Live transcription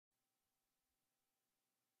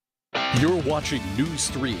You're watching News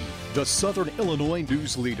 3, the Southern Illinois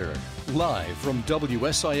news leader. Live from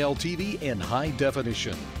WSIL TV in high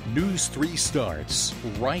definition. News 3 starts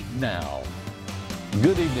right now.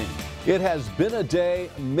 Good evening. It has been a day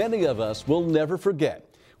many of us will never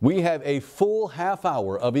forget. We have a full half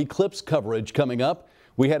hour of Eclipse coverage coming up.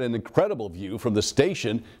 We had an incredible view from the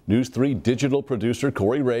station. News 3 digital producer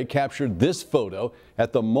Corey Ray captured this photo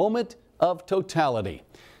at the moment of totality.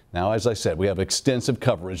 Now, as I said, we have extensive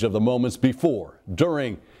coverage of the moments before,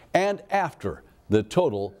 during, and after the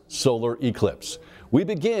total solar eclipse. We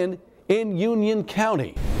begin in Union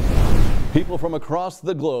County. People from across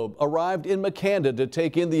the globe arrived in Makanda to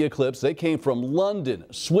take in the eclipse. They came from London,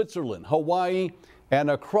 Switzerland, Hawaii,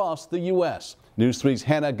 and across the U.S. News 3's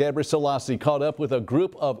Hannah Gabriel-Selassie caught up with a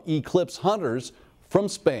group of eclipse hunters from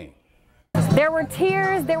Spain. There were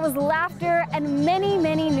tears, there was laughter, and many,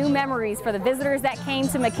 many new memories for the visitors that came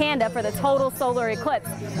to Makanda for the total solar eclipse.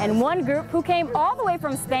 And one group who came all the way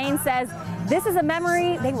from Spain says this is a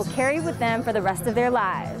memory they will carry with them for the rest of their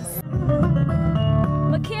lives.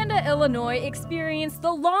 Makanda, Illinois experienced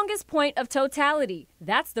the longest point of totality.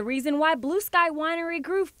 That's the reason why Blue Sky Winery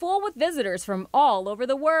grew full with visitors from all over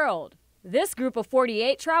the world. This group of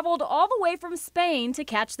 48 traveled all the way from Spain to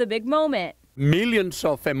catch the big moment. Millions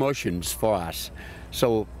of emotions for us.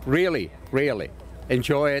 So really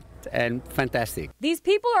enjoy it and fantastic. These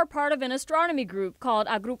people are part of an astronomy group called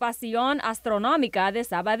Agrupación Astronómica de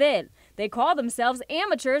Sabadell. They call themselves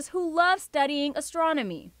amateurs who love studying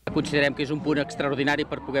astronomy. Considerem que és un punt extraordinari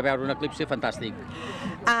per poder veure un eclipsi fantàstic.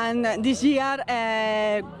 And this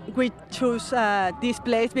year we choose this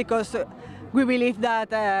place because we believe that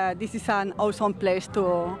this is an awesome place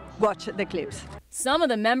to watch the eclipse. Some of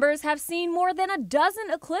the members have seen more than a dozen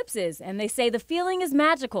eclipses, and they say the feeling is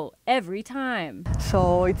magical every time.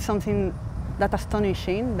 So it's something that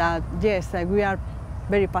astonishing that, yes, we are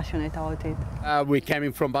very passionate about it. We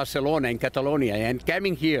came from Barcelona in Catalonia and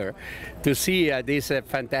coming here to see this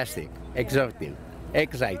fantastic, exciting.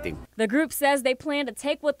 The group says they plan to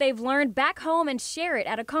take what they've learned back home and share it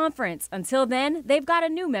at a conference. Until then, they've got a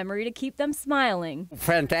new memory to keep them smiling.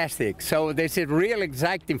 Fantastic. So this is real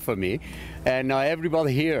exciting for me and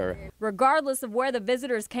everybody here. Regardless of where the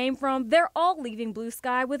visitors came from, they're all leaving Blue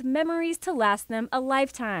Sky with memories to last them a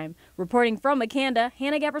lifetime. Reporting from Makanda,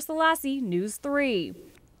 Hannah Gabriel-Selassie, News 3.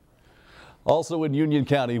 Also in Union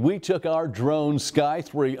County, we took our drone Sky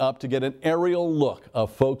 3 up to get an aerial look of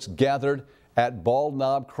folks gathered at Bald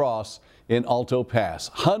Knob Cross in Alto Pass.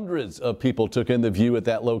 Hundreds of people took in the view at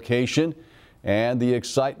that location, and the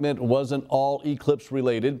excitement wasn't all eclipse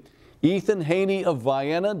related. Ethan Haney of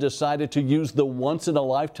Vienna decided to use the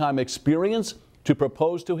once-in-a-lifetime experience to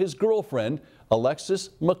propose to his girlfriend, Alexis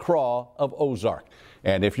McCraw of Ozark.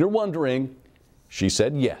 And if you're wondering, she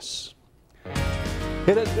said yes.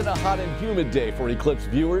 It has been a hot and humid day for Eclipse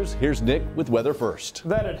viewers. Here's Nick with weather first.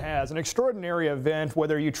 That it has. An extraordinary event,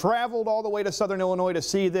 whether you traveled all the way to Southern Illinois to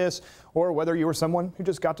see this or whether you were someone who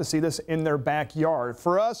just got to see this in their backyard.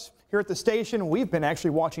 For us here at the station, we've been actually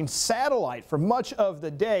watching satellite for much of the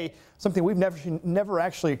day, something we've never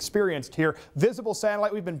actually experienced here. Visible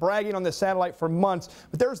satellite, we've been bragging on this satellite for months,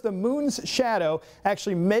 but there's the moon's shadow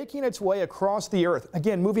actually making its way across the earth.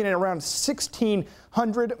 Again, moving at around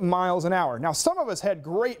 1,600 miles an hour. Now, some of us had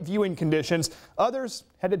great viewing conditions. Others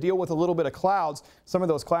had to deal with a little bit of clouds. Some of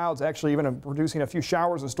those clouds actually even producing a few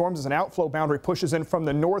showers and storms as an outflow boundary pushes in from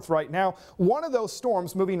the north right now. One of those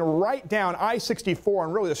storms moving right down I-64,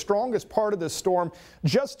 and really the strongest part of this storm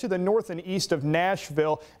just to the north and east of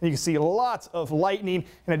Nashville. And you can see lots of lightning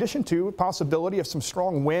in addition to a possibility of some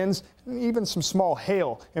strong winds and even some small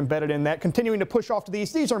hail embedded in that. Continuing to push off to the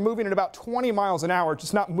east. These are moving at about 20 miles an hour,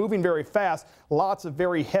 just not moving very fast. Lots of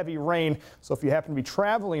very heavy rain. So if you happen to be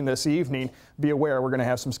traveling this evening, be aware we're going to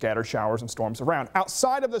have some scattered showers and storms around.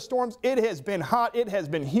 Outside of the storms, it has been hot. It has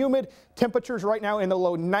been humid. Temperatures right now in the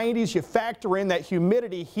low 90s. You factor in that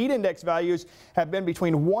humidity. Heat index values have been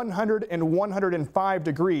between 100 and 105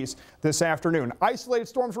 degrees this afternoon. Isolated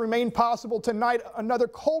storms remain possible tonight. Another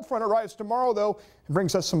cold front arrives tomorrow, though, and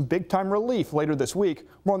brings us some big-time relief later this week.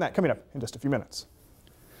 More on that coming up in just a few minutes.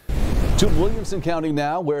 To Williamson County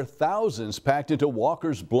now, where thousands packed into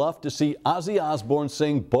Walker's Bluff to see Ozzy Osbourne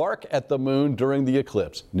sing Bark at the Moon during the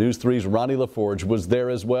eclipse. News 3's Ronnie LaForge was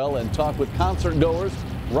there as well and talked with concert goers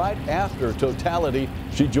right after totality.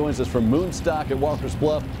 She joins us from Moonstock at Walker's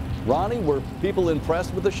Bluff. Ronnie, were people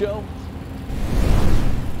impressed with the show?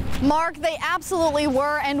 Mark, they absolutely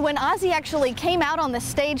were, and when Ozzy actually came out on the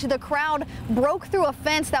stage, the crowd broke through a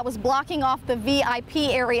fence that was blocking off the VIP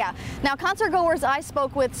area. Now, concert goers I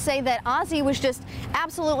spoke with say that Ozzy was just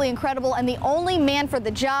absolutely incredible and the only man for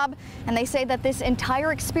the job, and they say that this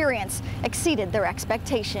entire experience exceeded their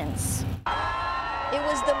expectations. It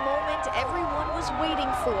was the moment everyone was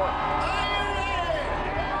waiting for.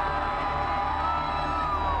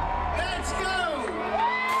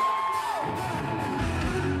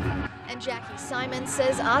 Jackie Simon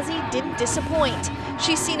says Ozzy didn't disappoint.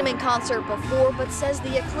 She's seen him in concert before, but says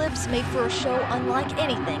the Eclipse made for a show unlike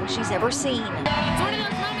anything she's ever seen. It's one of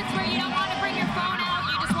those moments where you don't want to bring your phone out,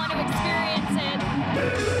 you just want to experience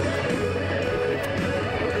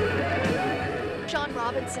it. Sean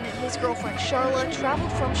Robinson and his girlfriend Charlotte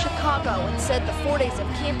traveled from Chicago and said the 4 days of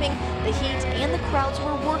camping, the heat, and the crowds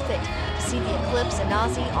were worth it to see the Eclipse and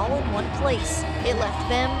Ozzy all in one place. It left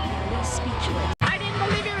them really speechless.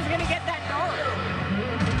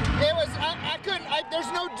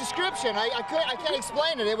 There's no description. I can't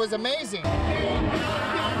explain it. It was amazing.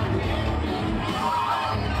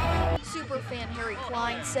 Superfan Harry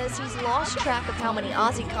Klein says he's lost track of how many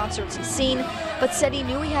Ozzy concerts he's seen, but said he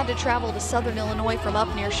knew he had to travel to Southern Illinois from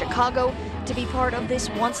up near Chicago to be part of this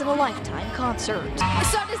once-in-a-lifetime concert.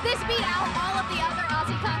 So does this beat out all of the other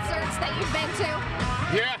Ozzy concerts that you've been to?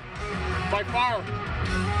 Yeah, by far.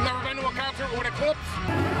 Never been to a concert with Eclipse.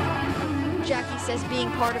 Jackie says being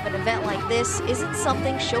part of an event like this isn't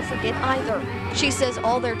something she'll forget either. She says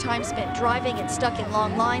all their time spent driving and stuck in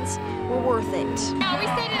long lines were worth it. No, we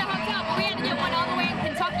stayed in a hotel, but we had to get one all the way in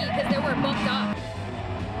Kentucky because they were booked up.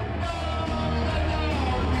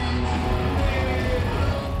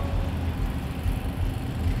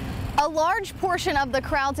 A large portion of the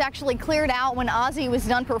crowds actually cleared out when Ozzy was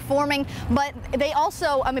done performing, but they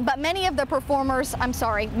also, many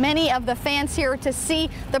of the fans here to see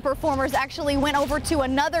the performers actually went over to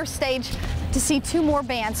another stage to see two more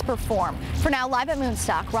bands perform. For now, live at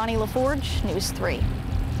Moonstock, Ronnie LaForge, News 3.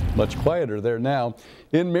 Much quieter there now.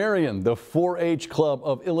 In Marion, the 4-H Club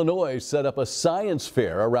of Illinois set up a science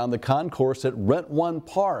fair around the concourse at Rent One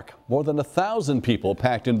Park. More than 1,000 people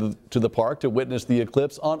packed into the park to witness the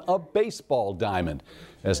eclipse on a baseball diamond.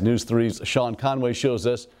 As News 3's Sean Conway shows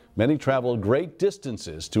us, many traveled great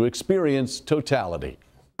distances to experience totality.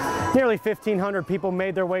 Nearly 1,500 people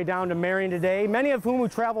made their way down to Marion today, many of whom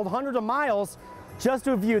traveled hundreds of miles just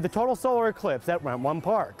to view the total solar eclipse at Rent One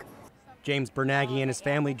Park. James Bernaghi and his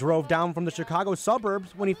family drove down from the Chicago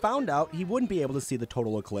suburbs when he found out he wouldn't be able to see the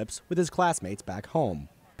total eclipse with his classmates back home.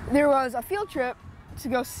 There was a field trip to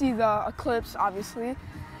go see the eclipse, obviously,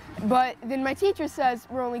 but then my teacher says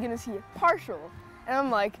we're only going to see a partial. And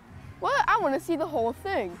I'm like, what? I want to see the whole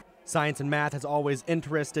thing. Science and math has always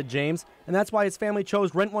interested James, and that's why his family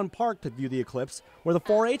chose Rent One Park to view the eclipse, where the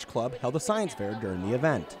 4-H Club held a science fair during the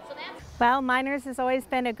event. Well, Miners has always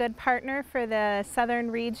been a good partner for the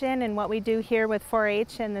southern region and what we do here with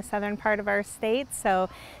 4-H in the southern part of our state. So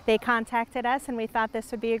they contacted us and we thought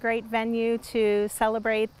this would be a great venue to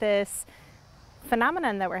celebrate this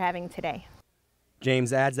phenomenon that we're having today.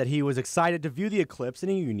 James adds that he was excited to view the eclipse in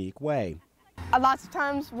a unique way. Lots of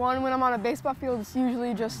times, when I'm on a baseball field, it's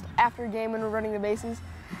usually just after a game when we're running the bases.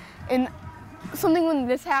 And something when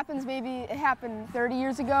this happens, maybe it happened 30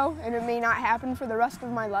 years ago and it may not happen for the rest of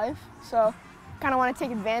my life. So kind of want to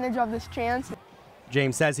take advantage of this chance.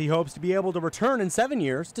 James says he hopes to be able to return in 7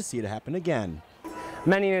 years to see it happen again.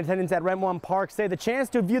 Many in attendance at Rent One Park say the chance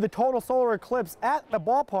to view the total solar eclipse at the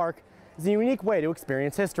ballpark is a unique way to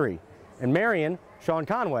experience history. In Marion, Sean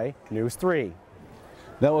Conway, News 3.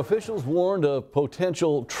 Now, officials warned of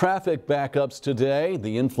potential traffic backups today.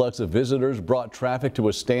 The influx of visitors brought traffic to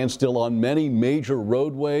a standstill on many major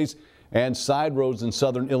roadways and side roads in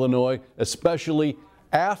southern Illinois, especially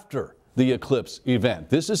after the eclipse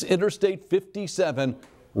event. This is Interstate 57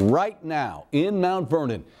 right now in Mount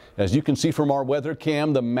Vernon. As you can see from our weather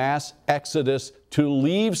cam, the mass exodus to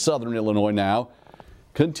leave southern Illinois now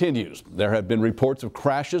continues. There have been reports of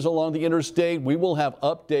crashes along the interstate. We will have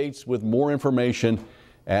updates with more information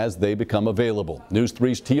as they become available. News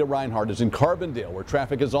 3's Tia Reinhardt is in Carbondale, where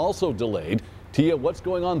traffic is also delayed. Tia, what's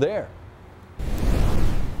going on there?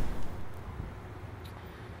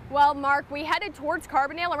 Well, Mark, we headed towards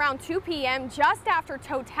Carbondale around 2 p.m. just after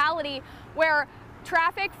totality, where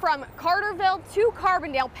traffic from Carterville to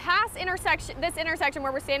Carbondale past this intersection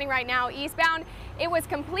where we're standing right now eastbound. It was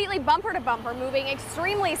completely bumper to bumper, moving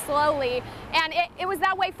extremely slowly, and it was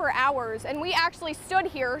that way for hours. And we actually stood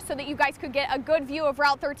here so that you guys could get a good view of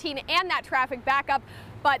Route 13 and that traffic backup.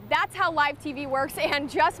 But that's how live TV works, and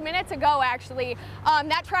just minutes ago actually,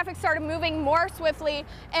 that traffic started moving more swiftly,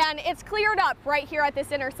 and it's cleared up right here at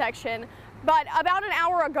this intersection. But about an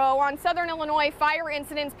hour ago on Southern Illinois Fire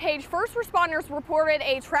Incidents page, first responders reported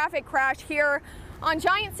a traffic crash here on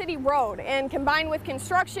Giant City Road, and combined with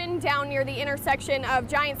construction down near the intersection of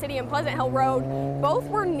Giant City and Pleasant Hill Road, both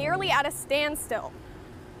were nearly at a standstill.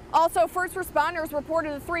 Also, first responders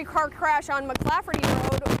reported a 3-car crash on McClafferty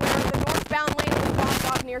Road where the northbound lane was blocked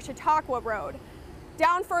off near Chautauqua Road.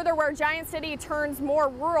 Down further where Giant City turns more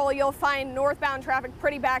rural, you'll find northbound traffic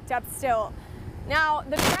pretty backed up still. Now,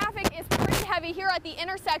 the traffic is pretty heavy here at the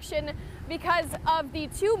intersection because of the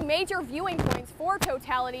 2 major viewing points for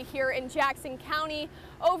totality here in Jackson County,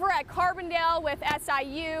 over at Carbondale with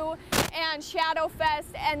SIU and Shadowfest,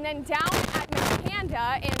 and then down at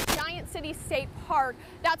McCanda and Giant City State Park.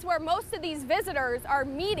 That's where most of these visitors are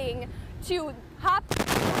meeting to hop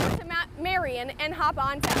to Marion and hop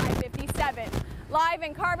on to I-57. Live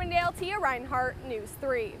in Carbondale, Tia Reinhart, News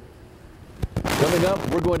 3. Coming up,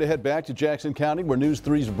 we're going to head back to Jackson County where News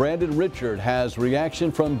 3's Brandon Richard has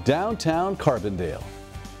reaction from downtown Carbondale.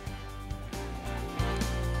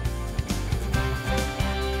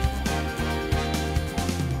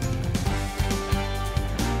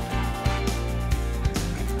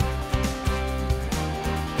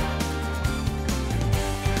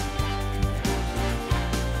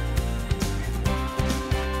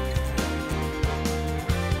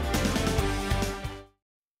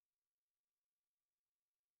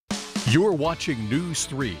 You're watching News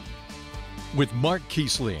 3 with Mark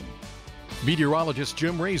Kiesling, meteorologist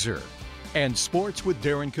Jim Razor, and sports with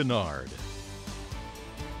Darren Kennard.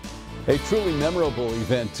 A truly memorable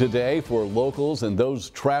event today for locals and those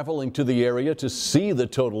traveling to the area to see the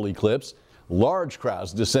total eclipse. Large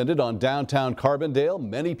crowds descended on downtown Carbondale,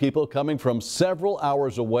 many people coming from several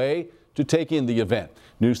hours away to take in the event.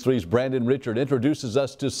 News 3's Brandon Richard introduces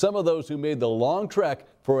us to some of those who made the long trek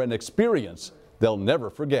for an experience they'll never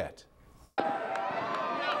forget.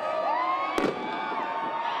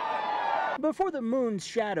 Before the moon's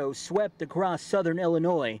shadow swept across southern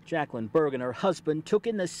Illinois, Jacqueline Berg and her husband took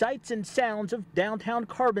in the sights and sounds of downtown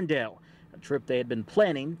Carbondale, a trip they had been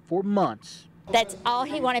planning for months. That's all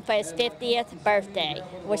he wanted for his 50th birthday,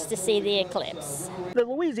 was to see the eclipse. The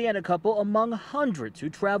Louisiana couple among hundreds who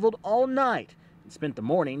traveled all night and spent the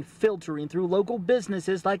morning filtering through local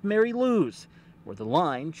businesses like Mary Lou's, where the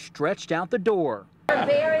line stretched out the door. We're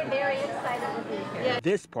very, very excited to be here.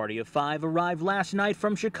 This party of 5 arrived last night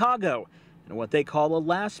from Chicago and what they call a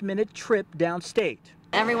last-minute trip downstate.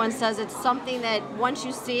 Everyone says it's something that once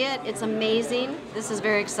you see it, it's amazing. This is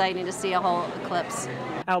very exciting to see a whole eclipse.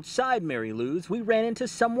 Outside Mary Lou's, we ran into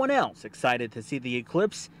someone else excited to see the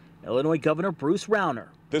eclipse, Illinois Governor Bruce Rauner.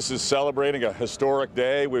 This is celebrating a historic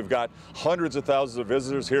day. We've got hundreds of thousands of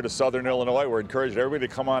visitors here to Southern Illinois. We're encouraging everybody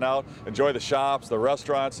to come on out, enjoy the shops, the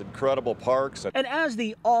restaurants, incredible parks. And as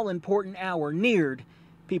the all-important hour neared,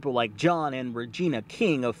 people like John and Regina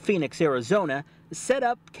King of Phoenix, Arizona, set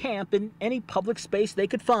up camp in any public space they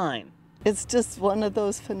could find. It's just one of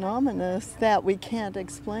those phenomena that we can't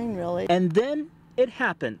explain, really. And then it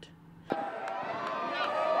happened.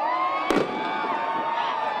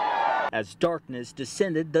 As darkness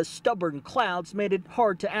descended, the stubborn clouds made it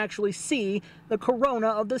hard to actually see the corona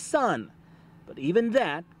of the sun. But even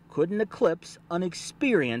that couldn't eclipse an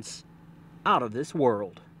experience out of this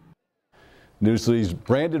world. News 3's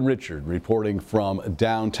Brandon Richard reporting from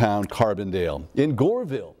downtown Carbondale. In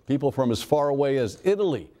Goreville, people from as far away as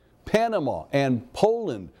Italy, Panama, and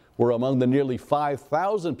Poland were among the nearly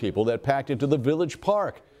 5,000 people that packed into the village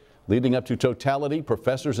park. Leading up to totality,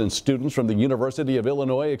 professors and students from the University of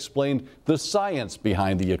Illinois explained the science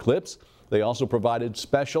behind the eclipse. They also provided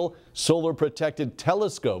special solar-protected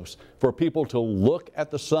telescopes for people to look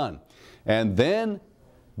at the sun. And then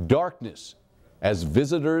darkness, as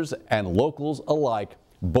visitors and locals alike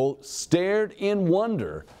both stared in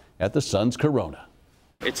wonder at the sun's corona.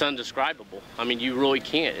 It's indescribable. I mean, you really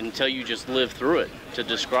can't until you just live through it to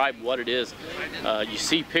describe what it is. You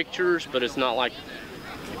see pictures, but it's not like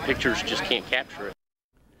pictures just can't capture it.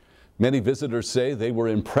 Many visitors say they were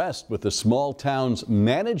impressed with the small town's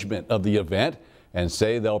management of the event and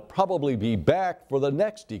say they'll probably be back for the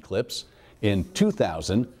next eclipse in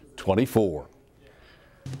 2024.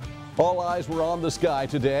 All eyes were on the sky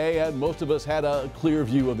today, and most of us had a clear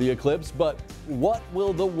view of the eclipse. But what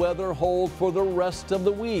will the weather hold for the rest of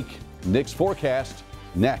the week? Nick's forecast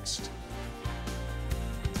next.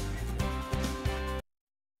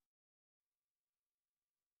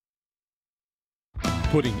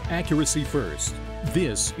 Putting accuracy first,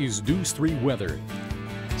 this is News 3 weather.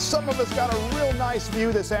 Some of us got a real nice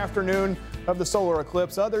view this afternoon of the solar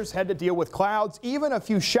eclipse. Others had to deal with clouds, even a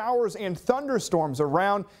few showers and thunderstorms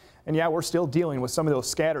around. And yeah, we're still dealing with some of those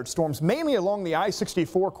scattered storms, mainly along the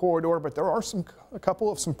I-64 corridor, but there are a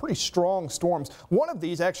couple of pretty strong storms. One of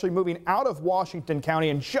these actually moving out of Washington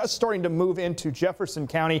County and just starting to move into Jefferson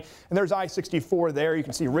County. And there's I-64 there. You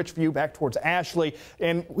can see Richview back towards Ashley,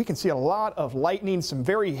 and we can see a lot of lightning, some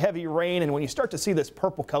very heavy rain. And when you start to see this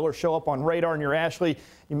purple color show up on radar near Ashley,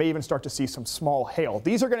 you may even start to see some small hail.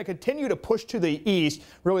 These are going to continue to push to the east.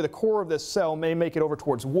 Really, the core of this cell may make it over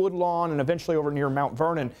towards Woodlawn and eventually over near Mount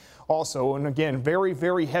Vernon also. And again, very,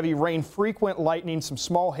 very heavy rain, frequent lightning, some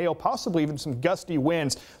small hail, possibly even some gusty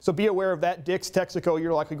winds. So be aware of that. Dix, Texaco,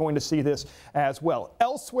 you're likely going to see this as well.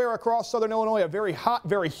 Elsewhere across southern Illinois, a very hot,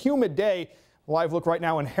 very humid day. Live look right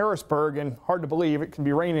now in Harrisburg, and hard to believe it can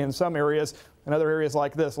be raining in some areas. In other areas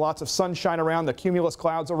like this, lots of sunshine around, the cumulus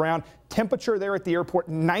clouds around. Temperature there at the airport,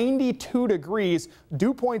 92 degrees.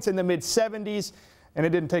 Dew points in the mid-70s. And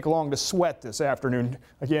it didn't take long to sweat this afternoon.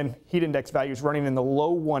 Again, heat index values running in the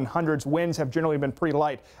low 100s. Winds have generally been pretty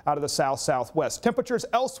light out of the south-southwest. Temperatures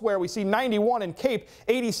elsewhere, we see 91 in Cape,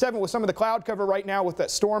 87 with some of the cloud cover right now with that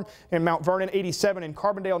storm in Mount Vernon, 87 in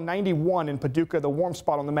Carbondale, 91 in Paducah, the warm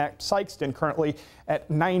spot on the map, Sykeston currently at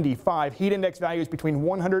 95. Heat index values between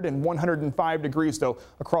 100 and 105 degrees, though,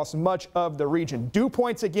 across much of the region. Dew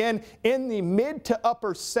points again in the mid to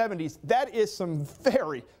upper 70s. That is some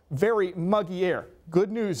very, very muggy air. Good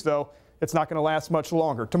news, though, it's not going to last much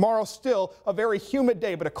longer. Tomorrow, still a very humid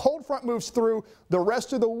day, but a cold front moves through. The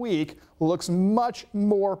rest of the week looks much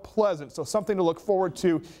more pleasant. So something to look forward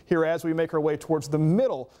to here as we make our way towards the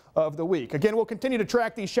middle of the week. Again, we'll continue to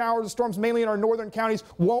track these showers and storms mainly in our northern counties.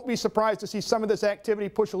 Won't be surprised to see some of this activity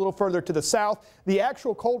push a little further to the south. The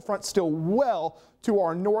actual cold front still well to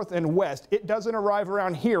our north and west. It doesn't arrive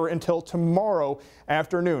around here until tomorrow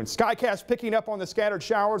afternoon. Skycast picking up on the scattered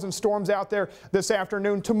showers and storms out there this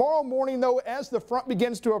afternoon. Tomorrow morning, though, as the front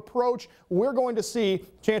begins to approach, we're going to see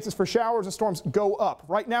chances for showers and storms go up.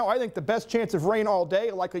 Right now, I think the best chance of rain all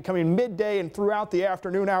day, likely coming midday and throughout the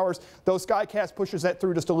afternoon hours. Though Skycast pushes that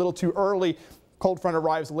through just a little too early. Cold front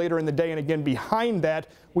arrives later in the day, and again behind that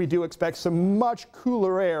we do expect some much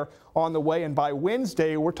cooler air on the way, and by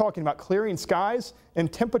Wednesday we're talking about clearing skies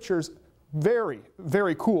and temperatures very,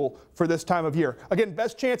 very cool for this time of year. Again,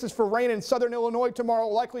 best chances for rain in southern Illinois tomorrow,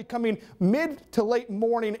 likely coming mid to late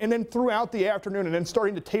morning and then throughout the afternoon, and then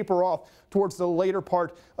starting to taper off towards the later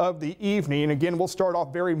part of the evening. And again, we'll start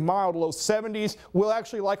off very mild, low 70s. We'll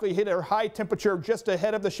actually likely hit our high temperature just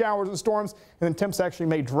ahead of the showers and storms, and then temps actually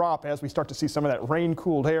may drop as we start to see some of that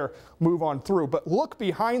rain-cooled air move on through. But look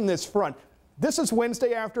behind this front. This is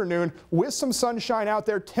Wednesday afternoon with some sunshine out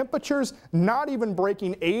there. Temperatures not even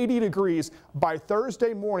breaking 80 degrees by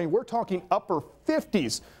Thursday morning. We're talking upper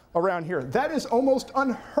 50s around here. That is almost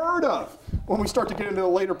unheard of when we start to get into the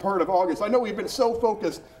later part of August. I know we've been so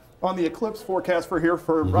focused on the eclipse forecast for here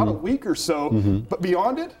for about a week or so, but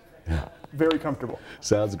beyond it, very comfortable.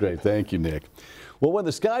 Sounds great. Thank you, Nick. Well, when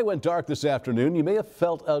the sky went dark this afternoon, you may have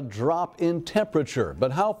felt a drop in temperature,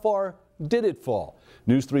 but how far did it fall?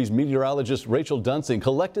 News 3's meteorologist Rachel Dunsing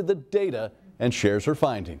collected the data and shares her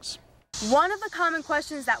findings. One of the common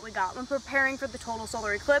questions that we got when preparing for the total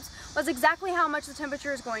solar eclipse was exactly how much the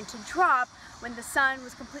temperature is going to drop when the sun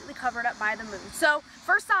was completely covered up by the moon. So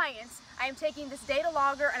for science, I am taking this data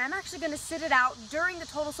logger and I'm actually going to sit it out during the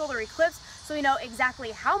total solar eclipse so we know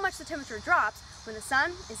exactly how much the temperature drops when the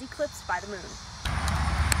sun is eclipsed by the moon.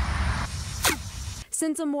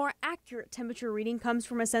 Since a more accurate temperature reading comes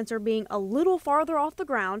from a sensor being a little farther off the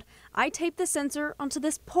ground, I tape the sensor onto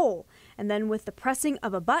this pole, and then with the pressing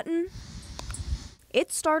of a button,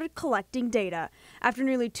 it started collecting data. After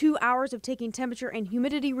nearly 2 hours of taking temperature and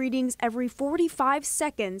humidity readings every 45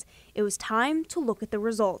 seconds, it was time to look at the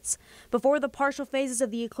results. Before the partial phases of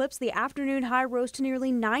the eclipse, the afternoon high rose to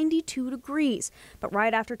nearly 92 degrees, but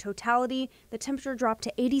right after totality, the temperature dropped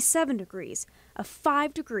to 87 degrees, a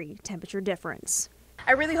 5-degree temperature difference.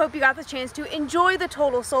 I really hope you got the chance to enjoy the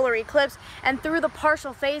total solar eclipse, and through the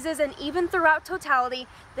partial phases and even throughout totality,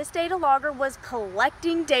 this data logger was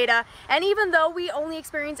collecting data, and even though we only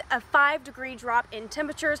experienced a 5-degree drop in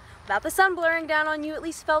temperatures, without the sun blaring down on you, at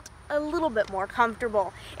least felt a little bit more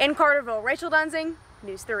comfortable. In Carterville, Rachel Dunsing,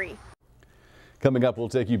 News 3. Coming up, we'll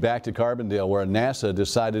take you back to Carbondale, where NASA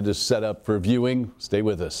decided to set up for viewing. Stay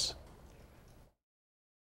with us.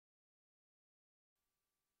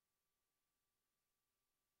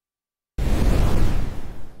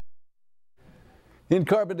 In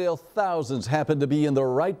Carbondale, thousands happened to be in the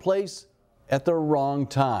right place at the wrong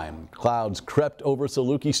time. Clouds crept over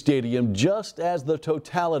Saluki Stadium just as the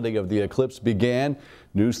totality of the eclipse began.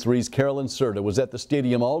 News 3's Carolyn Serta was at the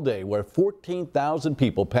stadium all day, where 14,000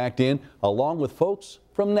 people packed in, along with folks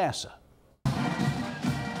from NASA.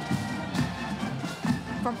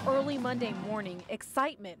 From early Monday morning,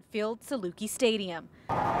 excitement filled Saluki Stadium.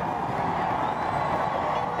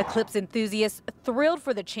 Eclipse enthusiasts thrilled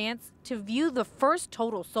for the chance to view the first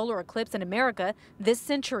total solar eclipse in America this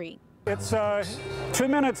century. It's 2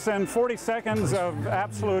 minutes and 40 seconds of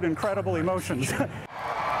absolute incredible emotions.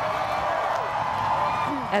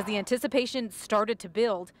 As the anticipation started to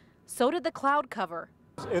build, so did the cloud cover.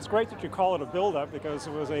 It's great that you call it a buildup because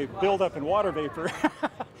it was a buildup in water vapor.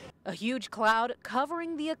 A huge cloud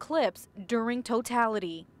covering the eclipse during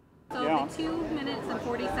totality. So the 2 minutes and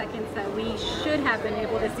 40 seconds that we should have been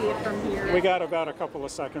able to see it from here. We got about a couple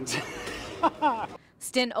of seconds.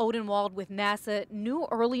 Sten Odenwald with NASA knew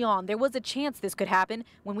early on there was a chance this could happen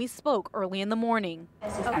when we spoke early in the morning.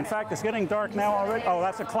 In fact, it's getting dark now already. Oh,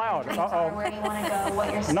 that's a cloud.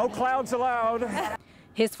 Uh-oh. No clouds allowed.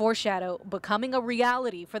 His foreshadow becoming a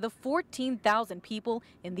reality for the 14,000 people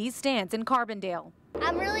in these stands in Carbondale.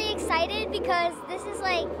 I'm really excited because this is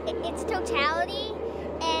like its totality,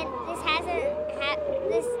 and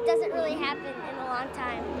this doesn't really happen in a long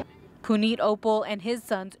time. Puneet Opal and his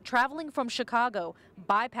sons traveling from Chicago,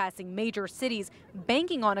 bypassing major cities,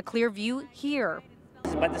 banking on a clear view here.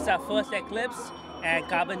 But this is our first eclipse, and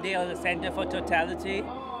Carbondale is the center for totality.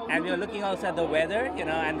 And we were looking also at the weather,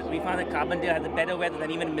 and we found that Carbondale has a better weather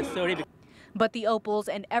than even Missouri. But the Opals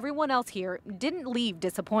and everyone else here didn't leave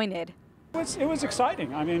disappointed. It was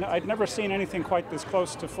exciting. I mean, I'd never seen anything quite this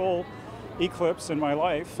close to full eclipse in my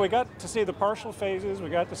life. We got to see the partial phases. We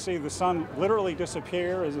got to see the sun literally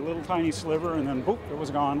disappear as a little tiny sliver, and then boop, it was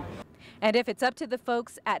gone. And if it's up to the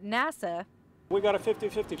folks at NASA, we got a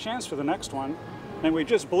 50-50 chance for the next one, and we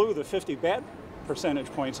just blew the 50 bad percentage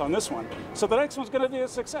points on this one. So the next one's going to be a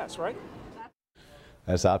success, right?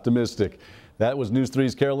 That's optimistic. That was News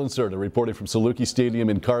 3's Carolyn Serta reporting from Saluki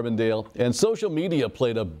Stadium in Carbondale. And social media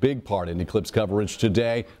played a big part in eclipse coverage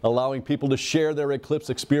today, allowing people to share their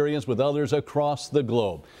eclipse experience with others across the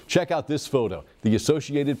globe. Check out this photo the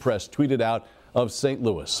Associated Press tweeted out of St.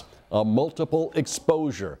 Louis, a multiple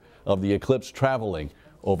exposure of the eclipse traveling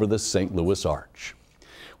over the St. Louis Arch.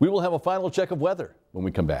 We will have a final check of weather when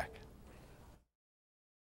we come back.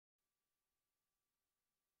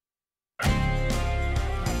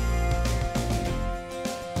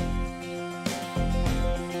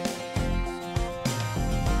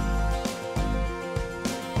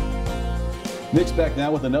 Nick's back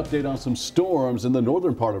now with an update on some storms in the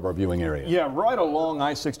northern part of our viewing area. Yeah, right along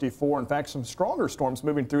I-64. In fact, some stronger storms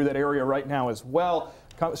moving through that area right now as well.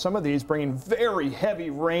 Some of these bringing very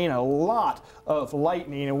heavy rain, a lot of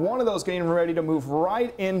lightning, and one of those getting ready to move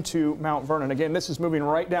right into Mount Vernon. Again, this is moving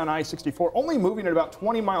right down I-64, only moving at about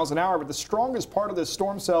 20 miles an hour, but the strongest part of this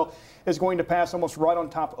storm cell is going to pass almost right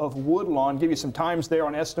on top of Woodlawn. Give you some times there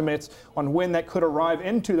on estimates on when that could arrive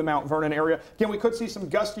into the Mount Vernon area. Again, we could see some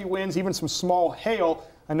gusty winds, even some small hail.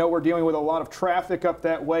 I know we're dealing with a lot of traffic up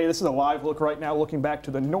that way. This is a live look right now looking back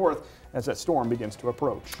to the north as that storm begins to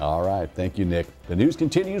approach. All right, thank you, Nick. The news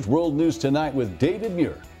continues. World News Tonight with David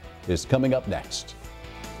Muir is coming up next.